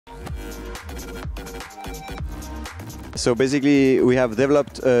So basically, we have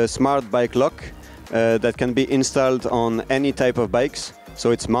developed a smart bike lock that can be installed on any type of bikes.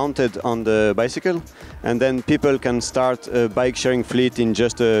 So it's mounted on the bicycle, and then people can start a bike sharing fleet in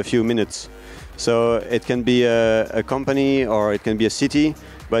just a few minutes. So it can be a company or it can be a city,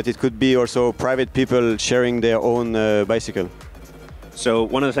 but it could be also private people sharing their own bicycle. So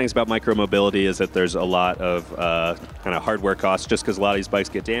one of the things about micromobility is that there's a lot of kind of hardware costs just because a lot of these bikes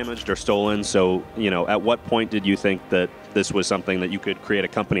get damaged or stolen. So, at what point did you think that this was something that you could create a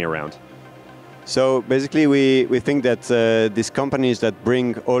company around? So basically, we think that these companies that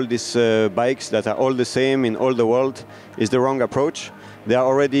bring all these bikes that are all the same in all the world is the wrong approach. There are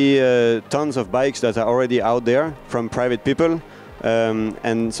already tons of bikes that are already out there from private people.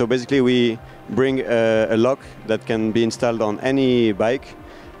 And so basically we bring a lock that can be installed on any bike,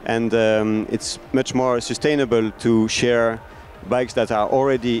 and it's much more sustainable to share bikes that are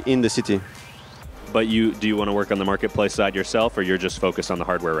already in the city. But do you want to work on the marketplace side yourself, or you're just focused on the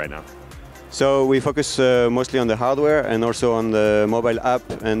hardware right now? So we focus mostly on the hardware and also on the mobile app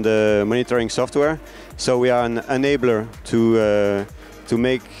and the monitoring software. So we are an enabler to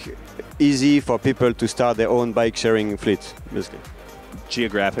make easy for people to start their own bike sharing fleet, basically.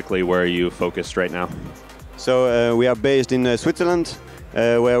 Geographically, where are you focused right now? So we are based in Switzerland,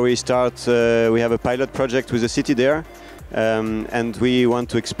 where we have a pilot project with a city there, and we want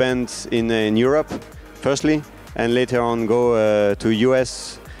to expand in Europe, firstly, and later on go to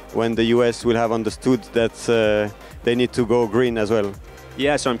US, when the US will have understood that they need to go green as well.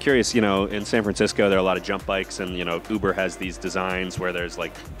 Yeah, so I'm curious, in San Francisco, there are a lot of jump bikes, and, Uber has these designs where there's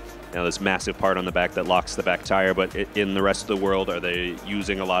like, this massive part on the back that locks the back tire, but in the rest of the world, are they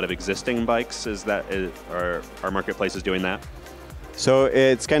using a lot of existing bikes? Are marketplaces doing that? So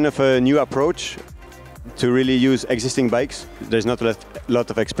it's kind of a new approach to really use existing bikes. There's not a lot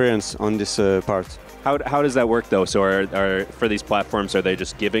of experience on this part. How does that work, though? So for these platforms, are they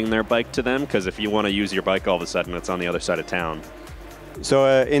just giving their bike to them? Because if you want to use your bike all of a sudden, it's on the other side of town. So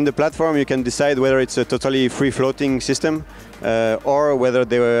in the platform, you can decide whether it's a totally free-floating system or whether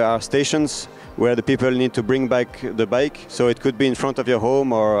there are stations where the people need to bring back the bike. So it could be in front of your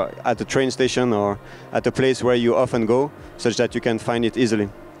home or at a train station or at a place where you often go, such that you can find it easily.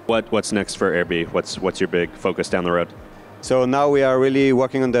 What's next for Airbie? What's your big focus down the road? So now we are really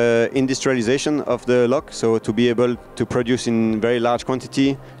working on the industrialization of the lock, so to be able to produce in very large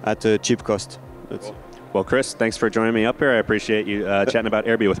quantity at a cheap cost. Well, Chris, thanks for joining me up here. I appreciate you chatting about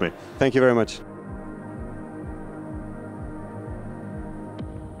Airbie with me. Thank you very much.